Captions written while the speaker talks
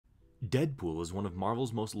Deadpool is one of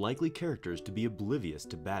Marvel's most likely characters to be oblivious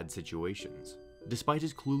to bad situations. Despite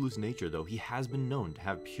his clueless nature though, he has been known to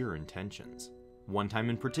have pure intentions. One time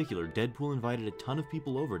in particular, Deadpool invited a ton of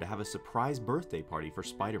people over to have a surprise birthday party for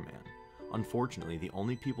Spider-Man. Unfortunately, the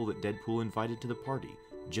only people that Deadpool invited to the party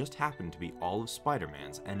just happened to be all of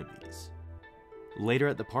Spider-Man's enemies. Later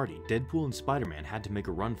at the party, Deadpool and Spider-Man had to make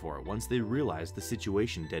a run for it once they realized the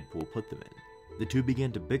situation Deadpool put them in. The two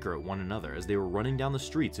began to bicker at one another as they were running down the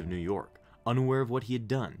streets of New York. Unaware of what he had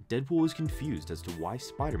done, Deadpool was confused as to why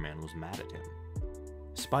Spider-Man was mad at him.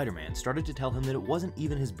 Spider-Man started to tell him that it wasn't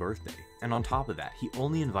even his birthday, and on top of that, he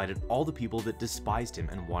only invited all the people that despised him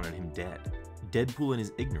and wanted him dead. Deadpool in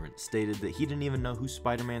his ignorance stated that he didn't even know who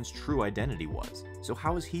Spider-Man's true identity was, so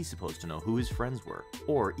how was he supposed to know who his friends were,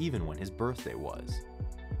 or even when his birthday was?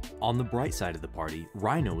 On the bright side of the party,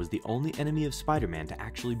 Rhino was the only enemy of Spider-Man to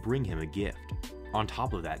actually bring him a gift. On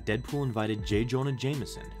top of that, Deadpool invited J. Jonah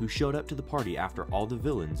Jameson, who showed up to the party after all the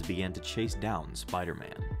villains began to chase down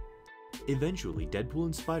Spider-Man. Eventually, Deadpool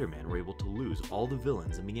and Spider-Man were able to lose all the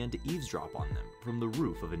villains and began to eavesdrop on them from the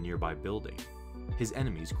roof of a nearby building. His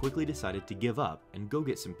enemies quickly decided to give up and go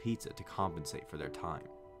get some pizza to compensate for their time.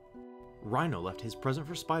 Rhino left his present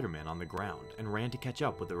for Spider-Man on the ground and ran to catch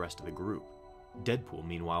up with the rest of the group. Deadpool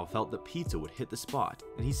meanwhile felt that pizza would hit the spot,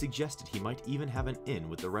 and he suggested he might even have an in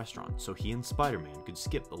with the restaurant so he and Spider-Man could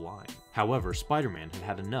skip the line. However, Spider-Man had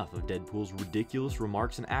had enough of Deadpool's ridiculous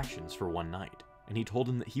remarks and actions for one night, and he told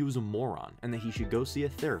him that he was a moron and that he should go see a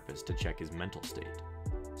therapist to check his mental state.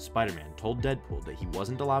 Spider-Man told Deadpool that he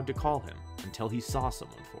wasn't allowed to call him until he saw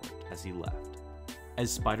someone for it as he left. As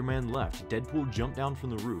Spider-Man left, Deadpool jumped down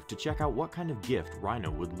from the roof to check out what kind of gift Rhino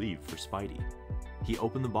would leave for Spidey. He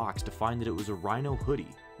opened the box to find that it was a Rhino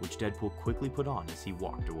hoodie, which Deadpool quickly put on as he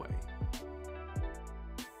walked away.